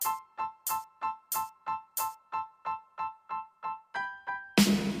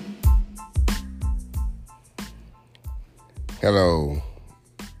Hello,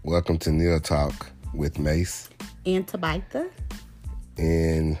 welcome to Neil Talk with Mace and Tabitha.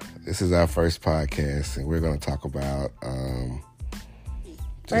 And this is our first podcast, and we're going to talk about...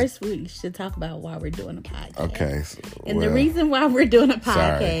 First, we should talk about why we're doing a podcast. Okay. The reason why we're doing a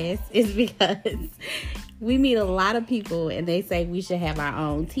podcast is because we meet a lot of people, and they say we should have our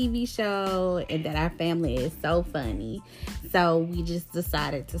own TV show, and that our family is so funny. So we just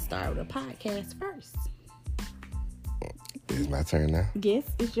decided to start with a podcast first. It's my turn now? Yes,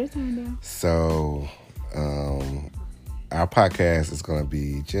 it's your turn now. So, our podcast is going to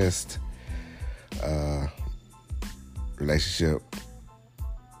be just relationship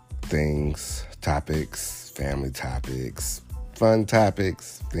things, topics, family topics, fun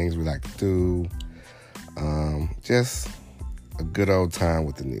topics, things we like to do. Just a good old time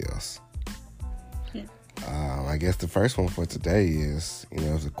with the Neils. Yeah. I guess the first one for today is,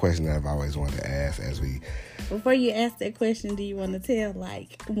 it's a question that I've always wanted to ask as we... Before you ask that question, do you want to tell,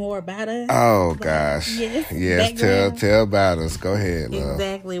 more about us? Oh, gosh. Yes, tell about us. Go ahead, love.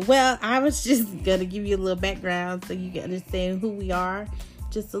 Exactly. Well, I was just going to give you a little background so you can understand who we are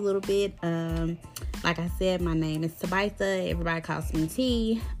just a little bit. Like I said, my name is Tabitha. Everybody calls me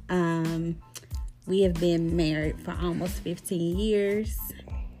T. We have been married for almost 15 years.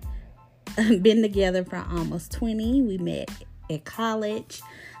 Been together for almost 20. We met at college.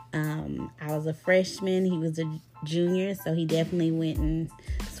 I was a freshman. He was a junior, so he definitely went and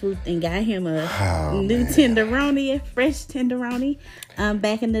swooped and got him a new tenderoni, a fresh tenderoni.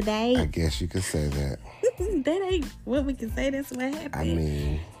 Back in the day, I guess you could say that. That ain't what we can say. That's what happened. I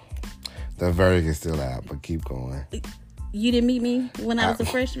mean, the verdict is still out, but keep going. You didn't meet me when I was a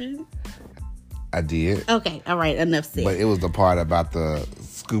freshman? I did. Okay, all right, enough said. But it was the part about the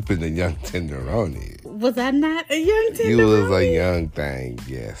scooping the young tenderoni. Was I not a young tenderoni? You was a young thing,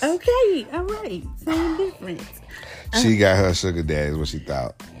 yes. Okay, all right. Same difference. She got her sugar daddy is what she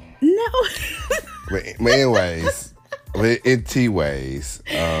thought. No. But anyways, in T-ways.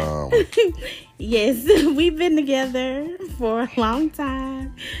 Yes, we've been together for a long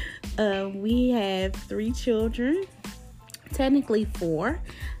time. We have 3 children. Technically 4.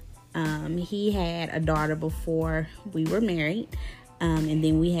 He had a daughter before we were married. And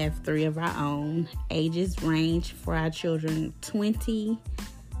then we have 3 of our own. Ages range for our children 20,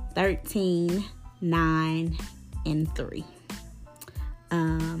 13, 9, and 3.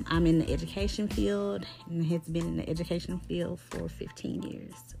 I'm in the education field and has been in the education field for 15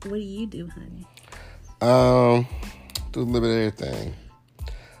 years. What do you do, honey? Do a little bit of everything.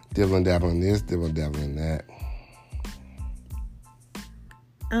 Dibbling dabbling this, dibbling dabbling that.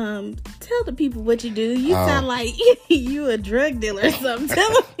 Tell the people what you do. You sound like you a drug dealer or something. Tell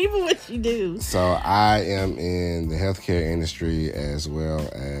the people what you do. So I am in the healthcare industry as well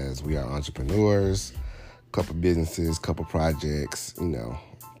as we are entrepreneurs. Couple businesses, couple projects,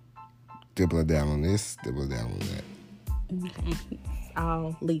 dibbling dabbling this, dibbling dabbling that. Okay. It's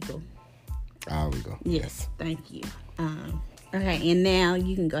all legal. All legal. Yes. Thank you. Okay, and now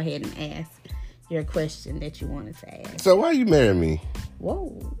you can go ahead and ask your question that you wanted to ask. So why you marry me?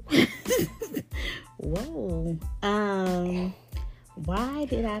 Whoa. Whoa. Why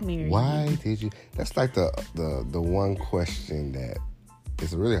did I marry you? Why did you? That's like the one question that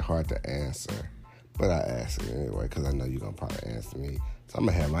is really hard to answer. But I ask it anyway because I know you're going to probably answer me. So I'm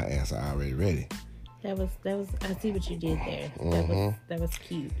going to have my answer already ready. That was. I see what you did there. Mm-hmm. That was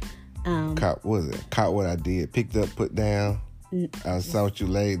cute. Caught what I did. Picked up, put down. I saw what you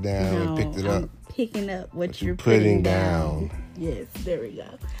laid down and picked it up. Picking up what you're putting down. Yes, there we go.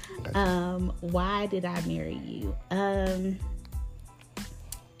 Why did I marry you?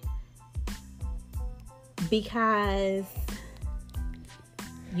 Because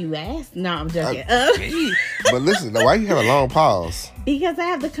you asked. No, I'm joking. But listen, why you have a long pause? Because I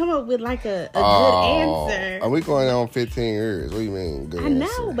have to come up with a good answer. Are we going on 15 years? What do you mean good answer? I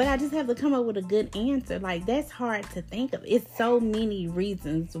know, but I just have to come up with a good answer. That's hard to think of. It's so many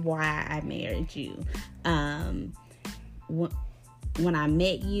reasons why I married you. When I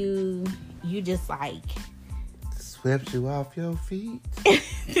met you, you just swept you off your feet.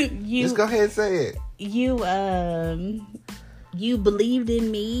 You just go ahead and say it. You believed in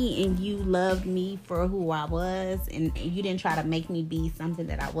me and you loved me for who I was, and you didn't try to make me be something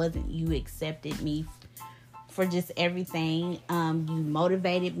that I wasn't. You accepted me for just everything. You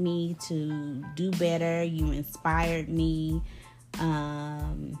motivated me to do better. You inspired me.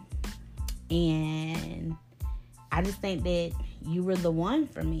 And I just think that you were the one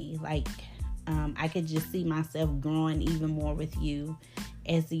for me. I could just see myself growing even more with you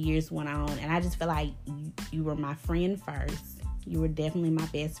as the years went on. And I just feel like you were my friend first. You were definitely my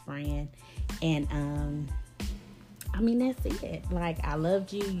best friend. And I mean, that's it. Like, I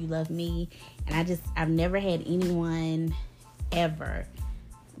loved you, you loved me, and I've never had anyone ever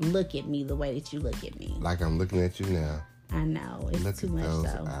look at me the way that you look at me. Like I'm looking at you now. I know. It's Look too at much, those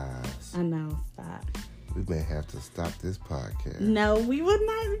though. eyes. I know. Stop. We may have to stop this podcast. No, we will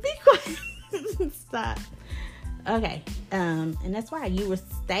not be quiet. Stop. Okay. And that's why you were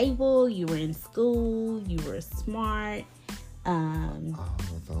stable, you were in school, you were smart. All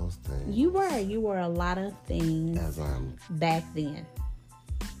of those things. You were a lot of things As I'm back then.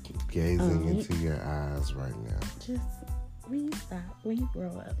 gazing into your eyes right now. Just will you stop when you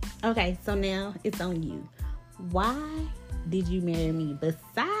grow up? Okay, so now it's on you. Why did you marry me?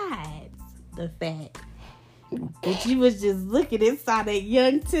 Besides the fact that you was just looking inside that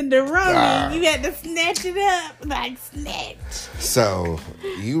young tenderoni, you had to snatch it up, like snatch. So,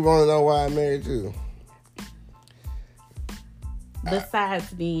 you want to know why I married you?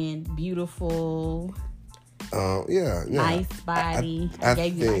 Besides being beautiful, Yeah. nice body, I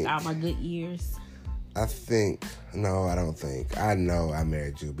gave you like all my good years. I think, no, I don't think. I know I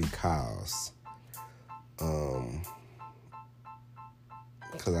married you because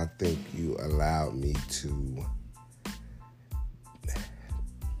I think you allowed me to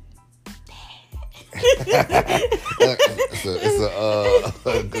it's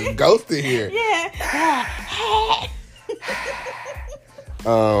a ghost in here. Yeah.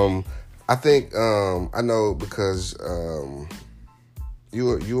 I think I know because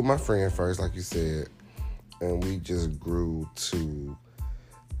you were my friend first, like you said, and we just grew to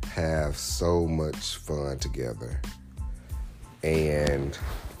have so much fun together. And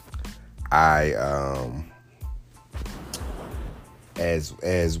I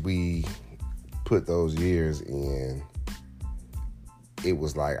as we put those years in, it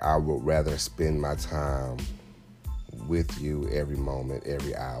was like I would rather spend my time with you every moment,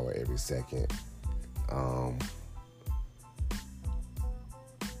 every hour, every second. Of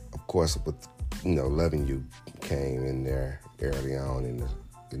course, with loving you came in there early on in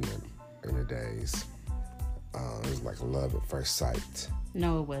the days. It was like love at first sight.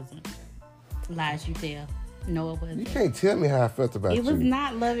 No, it wasn't. Lies you tell. No, it wasn't. You can't tell me how I felt about you. It was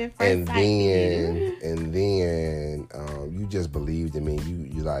not love at first sight. And then you just believed in me.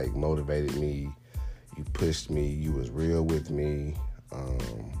 You like motivated me. You pushed me. You was real with me.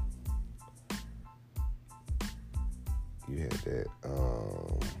 You had that.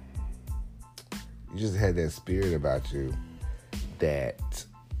 You just had that spirit about you that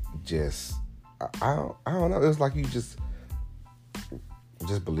just. I don't know. It was like you just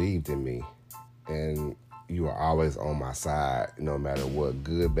believed in me, and you were always on my side, no matter what,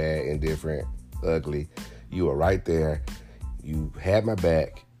 good, bad, indifferent, ugly. You were right there. You had my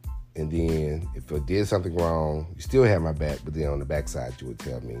back, and then if I did something wrong, you still had my back. But then on the backside, you would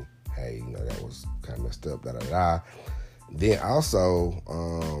tell me, "Hey, that was kind of messed up." Da da da. Then also,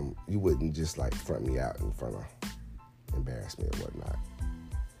 you wouldn't just like front me out in front of embarrassment or whatnot.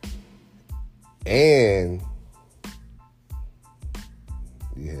 And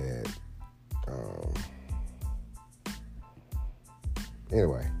you had,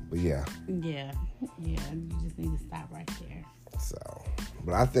 anyway, but yeah. Yeah, you just need to stop right there. So,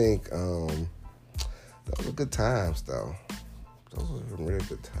 but I think, those were good times, though. Those were some really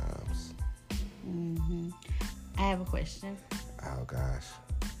good times. Mm-hmm. I have a question. Oh, gosh.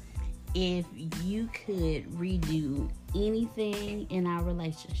 If you could redo anything in our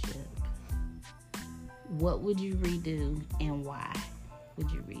relationship, what would you redo and why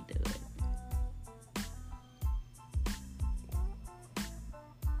would you redo it?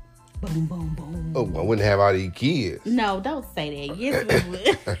 Boom, boom, boom. Oh, I wouldn't have all these kids. No, don't say that. Yes, we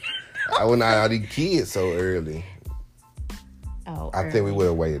would. I wouldn't have all these kids so early. Oh, I think we would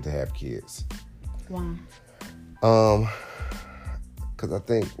have waited to have kids. Why? Because I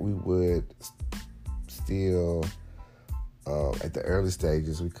think we would still, at the early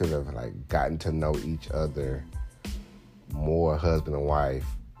stages, we could have like gotten to know each other more, husband and wife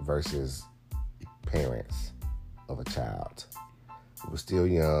versus parents of a child. We were still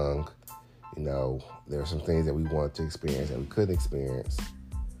young, there were some things that we wanted to experience that we couldn't experience.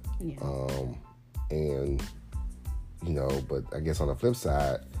 Yeah. But I guess on the flip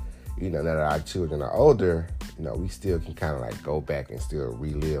side, now that our children are older, we still can kind of like go back and still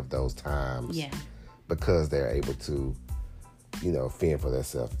relive those times. Yeah. Because they're able to, fend for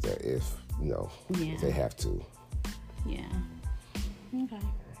themselves if they have to. Yeah. Okay.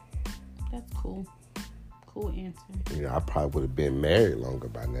 That's cool. Cool answer. I probably would have been married longer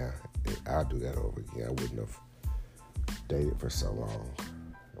by now. I'll do that over again. I wouldn't have dated for so long.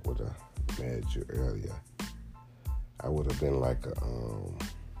 I would have married you earlier. I would have been like a...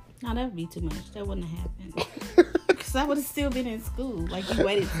 No, that would be too much. That wouldn't have happened. Because I would have still been in school. Like, you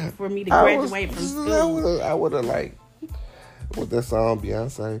waited for me to graduate from school. I would have, like, with that song,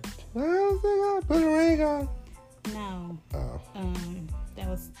 Beyonce, put a ring on. No. That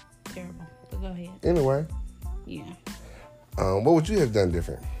was terrible. But go ahead. Anyway. Yeah. What would you have done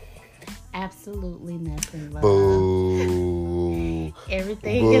different? Absolutely nothing, love. Boo.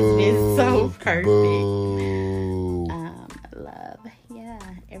 Everything has been so perfect. Boo. Love. Yeah.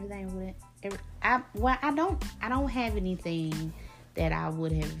 Everything would. I don't have anything that I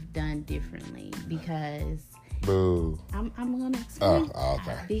would have done differently because. Boo. I'm gonna explain. Oh,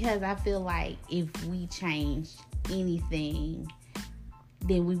 okay. Because I feel like if we changed anything,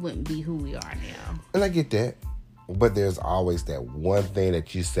 then we wouldn't be who we are now. And I get that. But there's always that one thing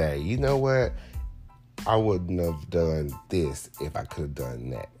that you say, you know what? I wouldn't have done this if I could have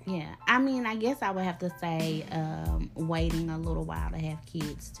done that. Yeah. I mean, I guess I would have to say waiting a little while to have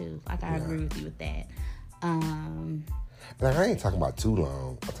kids, too. Like, I agree with you with that. Like, I ain't talking about too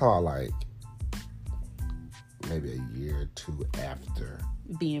long. I'm talking about, like, maybe a year or two after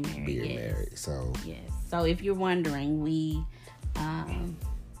being married. So, yes. So, if you're wondering, we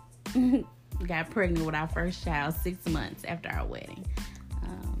got pregnant with our first child 6 months after our wedding.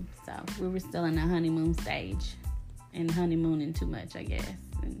 So we were still in the honeymoon stage and honeymooning too much, I guess.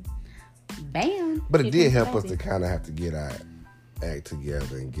 And bam! But it did help us to kind of have to get our act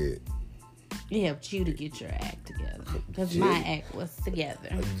together and get. It helped you to get your act together because my act was together.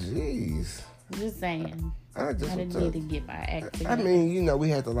 Jeez. Just saying. I didn't need to get my act together. I mean, you know, we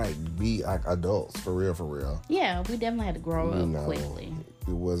had to like be like adults for real. Yeah, we definitely had to grow up quickly.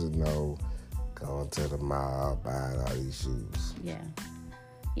 It wasn't no going to the mall buying all these shoes.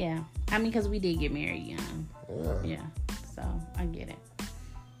 Yeah. I mean, because we did get married young. Yeah. So, I get it.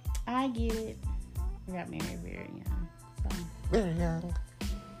 We got married very young. So. Very young.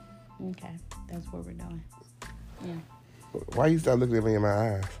 Okay. That's what we're doing. Yeah. Why you start looking at me in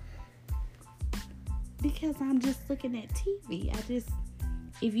my eyes? Because I'm just looking at TV.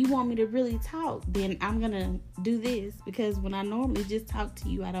 If you want me to really talk, then I'm going to do this. Because when I normally just talk to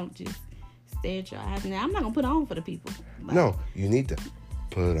you, I don't just stare at your eyes. Now, I'm not going to put on for the people. Like, no, you need to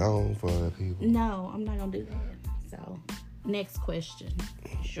put on for the people. No, I'm not going to do that. So, next question.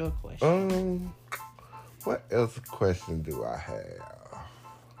 Short question. What else question do I have?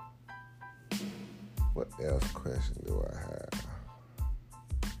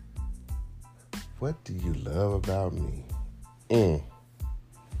 What do you love about me?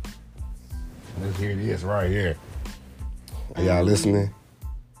 Let's hear this right here. Are y'all listening?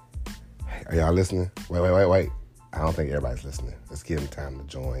 Wait. I don't think everybody's listening. Let's give them time to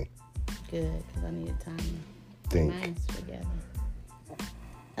join. Good, because I need time to think. Put minds together.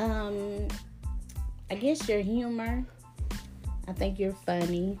 I guess your humor. I think you're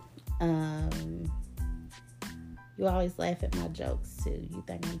funny. You always laugh at my jokes too. You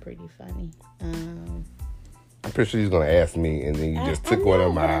think I'm pretty funny. I'm pretty sure you're gonna ask me, and then you just took one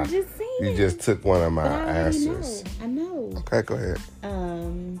of my. You just took one of my answers. I know. Okay, go ahead.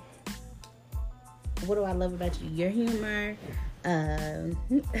 What do I love about you? Your humor,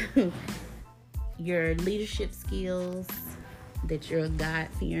 your leadership skills, that you're a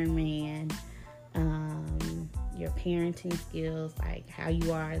God-fearing man, your parenting skills, like how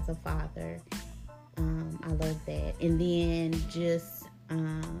you are as a father. I love that. And then just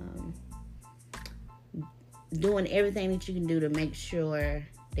doing everything that you can do to make sure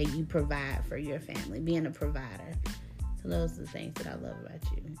that you provide for your family, being a provider. So those are the things that I love about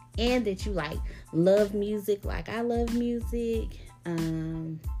you. And that you love music like I love music.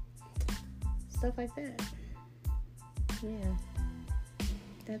 Stuff like that. Yeah.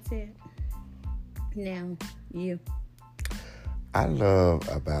 That's it. Now, you. I love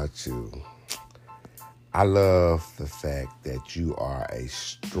about you. I love the fact that you are a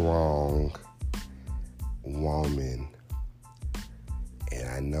strong woman. And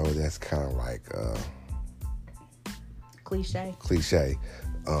I know that's kind of like cliche.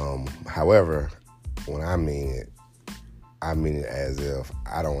 However, when I mean it as if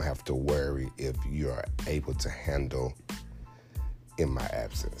I don't have to worry if you're able to handle in my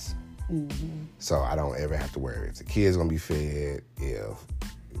absence. Mm-hmm. So I don't ever have to worry if the kid's gonna be fed, if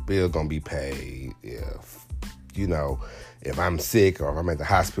bills gonna be paid, if I'm sick or if I'm at the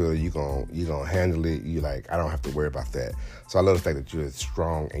hospital, you gonna handle it. I don't have to worry about that. So I love the fact that you're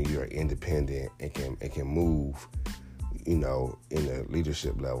strong and you're independent and can move, in the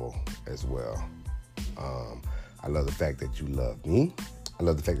leadership level as well. I love the fact that you love me. I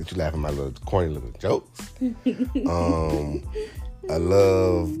love the fact that you laugh at my little corny little jokes. I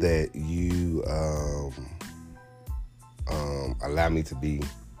love that you allow me to be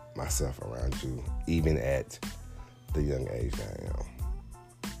myself around you, even at the young age I am.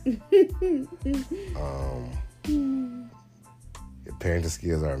 Your parenting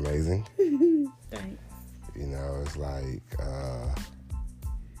skills are amazing. Thanks. You know, it's like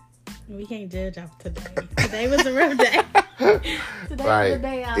we can't judge off today. Today was a rough day. Today was a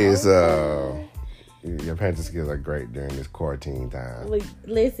day off. It's your parenting skills are great during this quarantine time.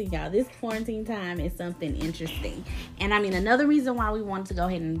 Listen, y'all, this quarantine time is something interesting. And I mean, another reason why we wanted to go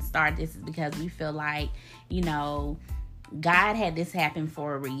ahead and start this is because we feel like, you know, God had this happen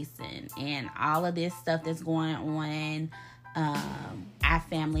for a reason. And all of this stuff that's going on, our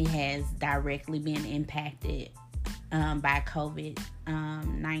family has directly been impacted by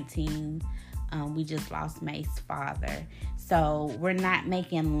COVID-19. We just lost May's father. So we're not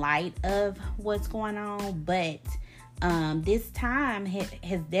making light of what's going on, but this time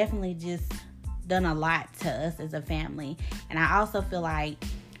has definitely just done a lot to us as a family. And I also feel like,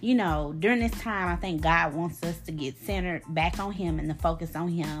 you know, during this time, I think God wants us to get centered back on Him and to focus on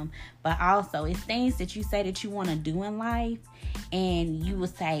Him. But also, it's things that you say that you want to do in life, and you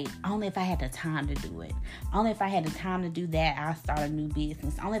would say, only if I had the time to do it. Only if I had the time to do that, I'll start a new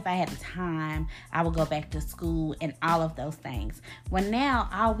business. Only if I had the time, I would go back to school and all of those things. Well, now,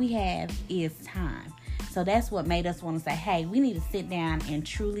 all we have is time. So that's what made us want to say, hey, we need to sit down and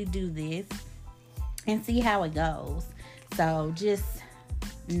truly do this and see how it goes. So just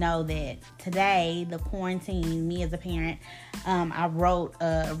know that today, the quarantine, me as a parent, I wrote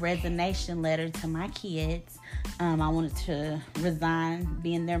a resignation letter to my kids. I wanted to resign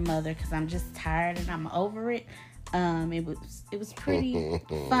being their mother because I'm just tired and I'm over it. It was pretty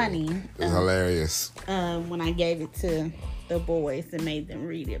funny. It was hilarious when I gave it to the boys and made them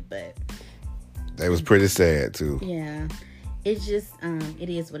read it, but they was pretty sad too. Yeah, it's just it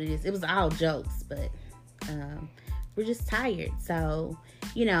is what it is. It was all jokes, but we're just tired. So,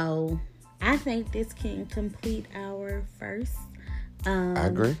 you know, I think this can complete our first. I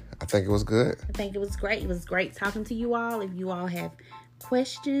agree. I think it was good. I think it was great. It was great talking to you all. If you all have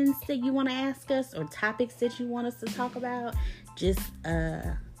questions that you want to ask us or topics that you want us to talk about, just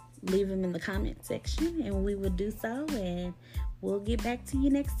leave them in the comment section and we will do so. And we'll get back to you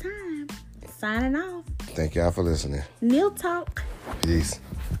next time. Signing off. Thank y'all for listening. Neil Talk. Peace.